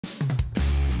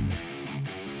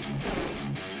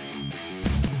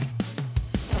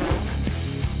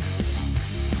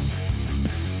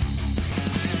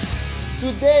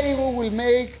Today we will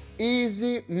make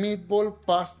easy meatball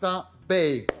pasta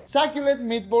bake. Succulent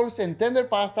meatballs and tender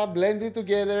pasta blended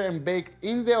together and baked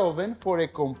in the oven for a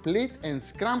complete and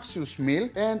scrumptious meal.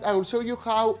 And I will show you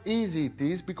how easy it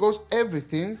is because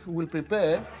everything will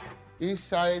prepare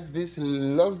inside this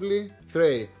lovely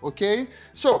tray, okay?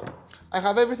 So, I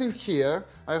have everything here.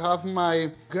 I have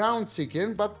my ground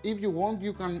chicken, but if you want,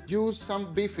 you can use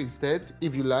some beef instead,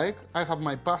 if you like. I have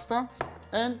my pasta,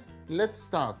 and let's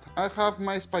start. I have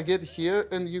my spaghetti here,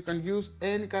 and you can use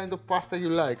any kind of pasta you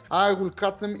like. I will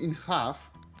cut them in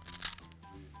half.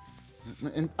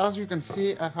 And as you can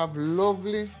see, I have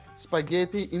lovely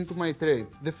spaghetti into my tray.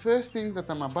 The first thing that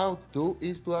I'm about to do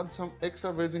is to add some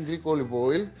extra virgin Greek olive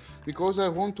oil because I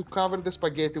want to cover the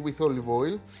spaghetti with olive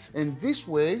oil, and this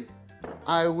way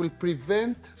I will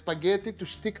prevent spaghetti to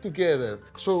stick together.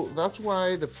 So that's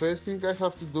why the first thing I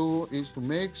have to do is to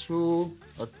make sure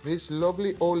that this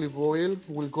lovely olive oil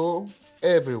will go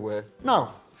everywhere.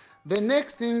 Now, the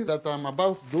next thing that I'm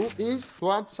about to do is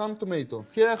to add some tomato.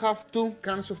 Here I have 2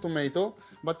 cans of tomato,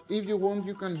 but if you want,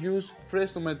 you can use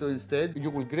fresh tomato instead.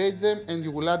 You will grate them and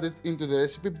you will add it into the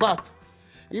recipe. But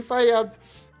if I add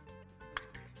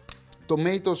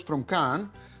tomatoes from can,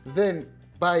 then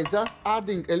by just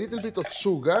adding a little bit of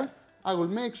sugar, I will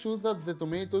make sure that the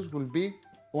tomatoes will be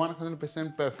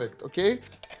 100% perfect, okay?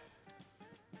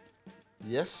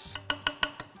 Yes.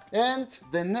 And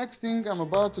the next thing I'm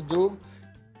about to do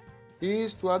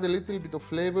is to add a little bit of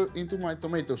flavor into my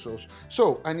tomato sauce.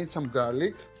 So I need some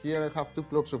garlic. Here I have 2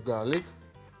 cloves of garlic,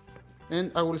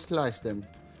 and I will slice them.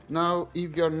 Now,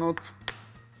 if you are not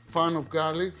fan of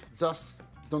garlic, just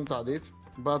don't add it.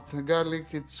 But garlic,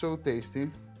 it's so tasty.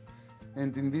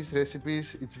 And in these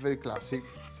recipes, it's very classic.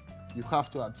 You have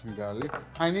to add some garlic.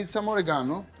 I need some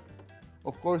oregano.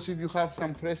 Of course, if you have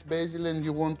some fresh basil and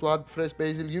you want to add fresh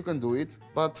basil, you can do it.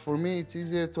 But for me, it's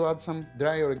easier to add some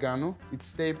dry oregano. It's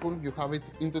staple, you have it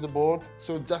into the board,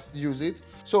 so just use it.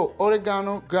 So,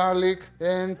 oregano, garlic,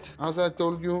 and as I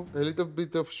told you, a little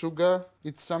bit of sugar.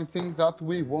 It's something that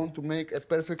we want to make a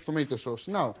perfect tomato sauce.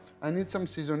 Now, I need some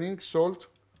seasoning, salt,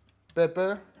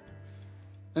 pepper,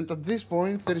 and at this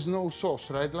point, there is no sauce,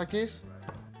 right, Lakis?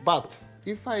 But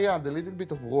if I add a little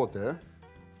bit of water,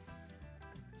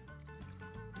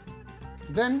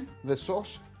 then the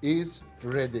sauce is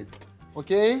ready,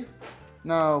 okay?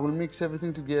 Now I will mix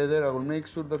everything together. I will make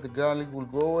sure that the garlic will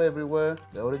go everywhere,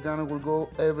 the oregano will go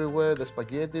everywhere, the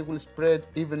spaghetti will spread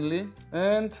evenly.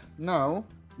 And now,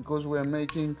 because we are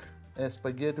making a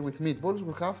spaghetti with meatballs,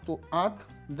 we have to add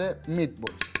the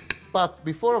meatballs. But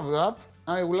before of that,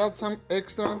 I will add some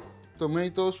extra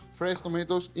tomatoes, fresh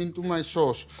tomatoes, into my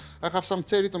sauce. I have some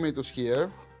cherry tomatoes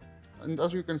here, and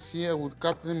as you can see, I would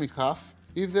cut them in half.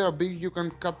 If they are big, you can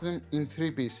cut them in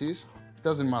 3 pieces,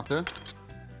 doesn't matter.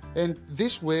 And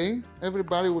this way,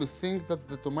 everybody will think that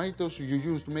the tomatoes you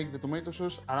use to make the tomato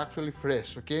sauce are actually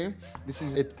fresh, okay? This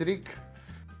is a trick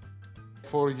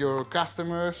for your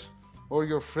customers or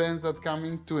your friends that come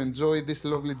in to enjoy this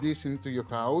lovely dish into your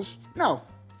house. Now,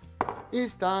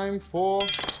 it's time for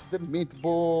the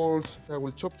meatballs. I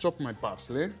will chop my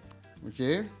parsley,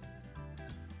 okay?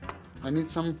 I need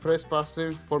some fresh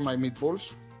parsley for my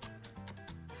meatballs.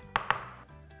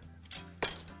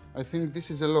 I think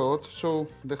this is a lot, so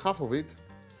the half of it,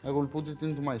 I will put it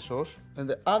into my sauce, and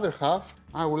the other half,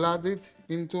 I will add it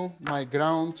into my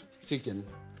ground chicken.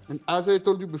 And as I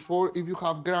told you before, if you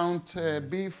have ground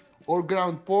beef or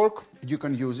ground pork, you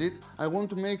can use it. I want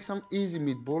to make some easy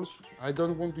meatballs. I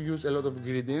don't want to use a lot of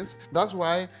ingredients. That's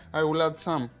why I will add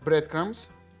some breadcrumbs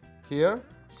here,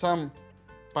 some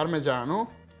Parmigiano,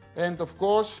 and of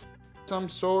course, some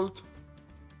salt,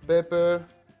 pepper,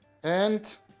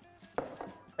 and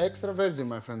extra virgin,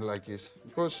 my friend, like this.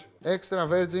 Because extra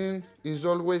virgin is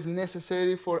always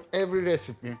necessary for every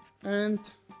recipe. And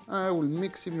I will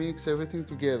mix everything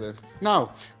together.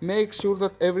 Now, make sure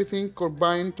that everything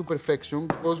combines to perfection,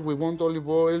 because we want olive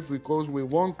oil, because we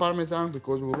want parmesan,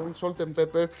 because we want salt and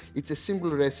pepper. It's a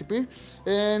simple recipe,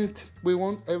 and we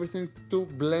want everything to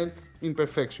blend in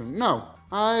perfection. Now,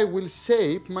 I will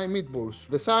shape my meatballs.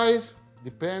 The size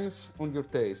depends on your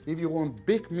taste. If you want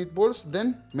big meatballs,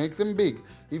 then make them big.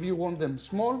 If you want them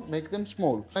small, make them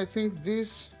small. I think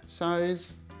this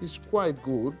size is quite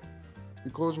good,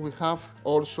 because we have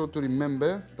also to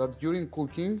remember that during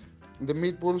cooking, the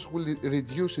meatballs will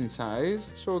reduce in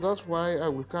size, so that's why I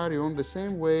will carry on the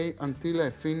same way until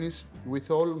I finish with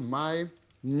all my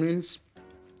minced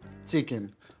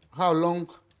chicken. How long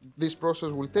this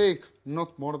process will take?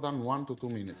 Not more than 1 to 2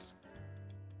 minutes.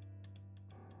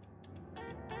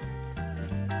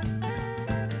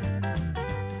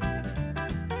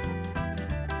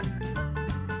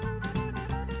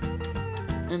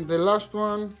 and the last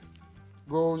one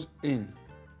goes in.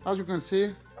 As you can see,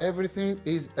 everything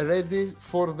is ready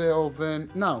for the oven.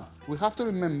 Now, we have to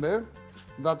remember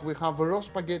that we have raw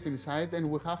spaghetti inside and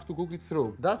we have to cook it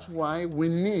through. That's why we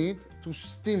need to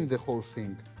steam the whole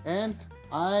thing. And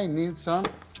I need some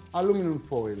aluminum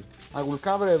foil. I will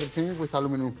cover everything with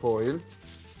aluminum foil.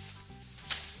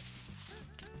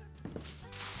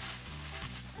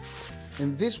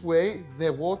 And this way,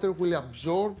 the water will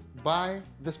absorb by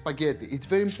the spaghetti. It's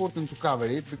very important to cover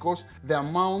it because the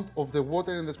amount of the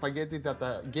water in the spaghetti that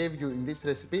I gave you in this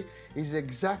recipe is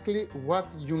exactly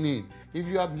what you need. If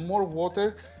you add more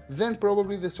water, then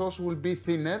probably the sauce will be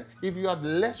thinner. If you add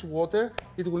less water,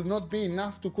 it will not be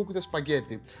enough to cook the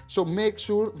spaghetti. So make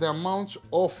sure the amounts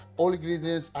of all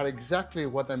ingredients are exactly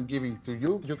what I'm giving to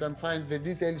you. You can find the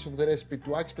details of the recipe to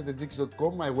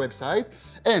akispetretzikis.com, my website.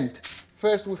 And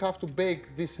first we have to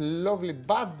bake this lovely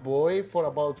bad boy for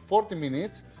about 40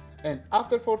 minutes, and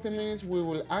after 40 minutes we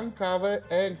will uncover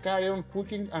and carry on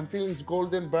cooking until it's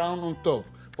golden brown on top.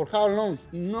 For how long?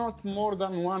 Not more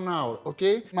than 1 hour,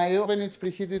 okay? My oven is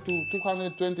preheated to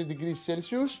 220 degrees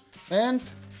Celsius, and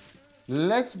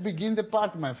let's begin the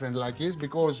party, my friend Lakis,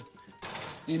 because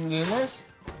in less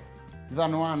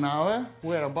than 1 hour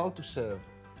we're about to serve.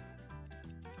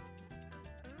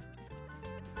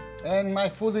 And my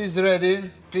food is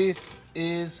ready. This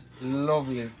is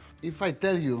lovely. If I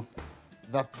tell you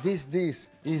that this dish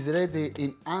is ready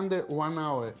in under 1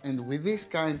 hour and with this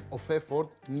kind of effort,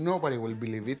 nobody will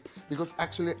believe it, because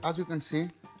actually, as you can see,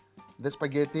 the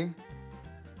spaghetti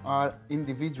are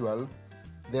individual.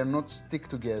 They're not stick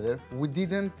together. We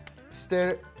didn't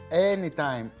stir any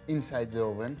time inside the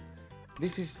oven.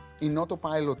 This is in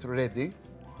autopilot ready,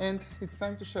 and it's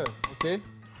time to serve, okay?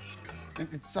 And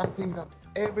it's something that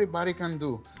everybody can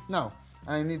do. Now,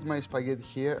 I need my spaghetti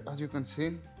here. As you can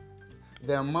see,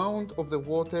 the amount of the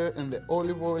water and the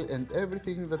olive oil and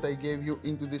everything that I gave you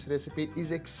into this recipe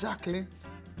is exactly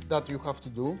that you have to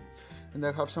do. And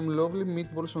I have some lovely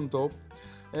meatballs on top.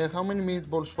 How many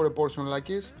meatballs for a portion,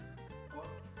 Lakis?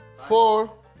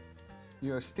 4.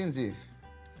 You're stingy.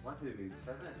 What do you mean,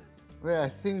 7? Well, I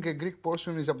think a Greek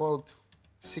portion is about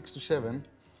 6 to 7.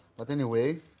 But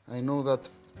anyway, I know that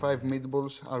 5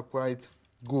 meatballs are quite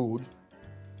good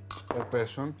per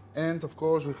person. And of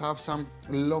course we have some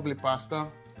lovely pasta.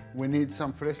 We need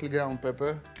some freshly ground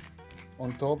pepper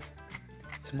on top.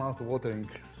 It's mouth-watering.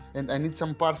 And I need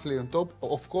some parsley on top.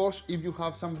 Of course, if you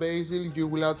have some basil, you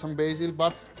will add some basil,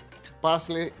 but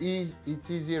parsley it's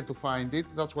easier to find it.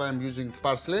 That's why I'm using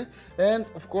parsley. And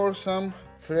of course some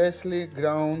freshly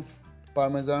ground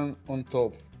parmesan on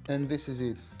top. And this is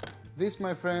it. This,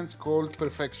 my friends, called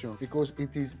perfection, because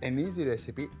it is an easy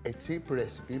recipe, a cheap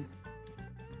recipe.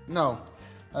 Now,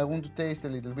 I want to taste a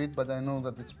little bit, but I know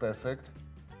that it's perfect.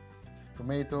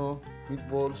 Tomato,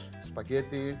 meatballs,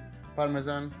 spaghetti,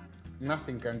 parmesan,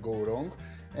 nothing can go wrong.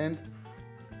 And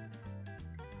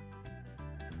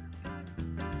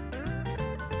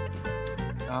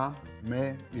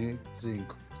amazing,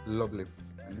 lovely.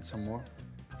 I need some more,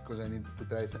 because I need to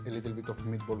try a little bit of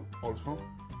meatball also.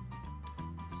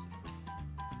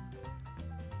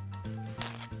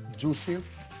 Juicy,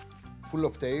 full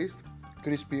of taste,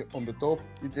 crispy on the top.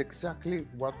 It's exactly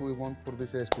what we want for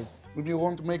this recipe. If you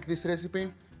want to make this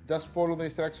recipe, just follow the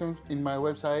instructions in my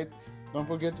website. Don't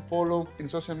forget to follow in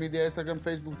social media, Instagram,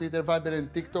 Facebook, Twitter, Viber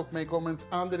and TikTok. Make comments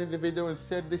under in the video and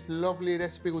share this lovely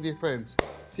recipe with your friends.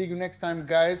 See you next time,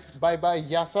 guys. Bye bye,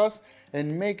 Gya σας.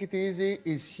 And Make It Easy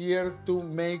is here to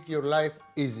make your life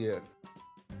easier.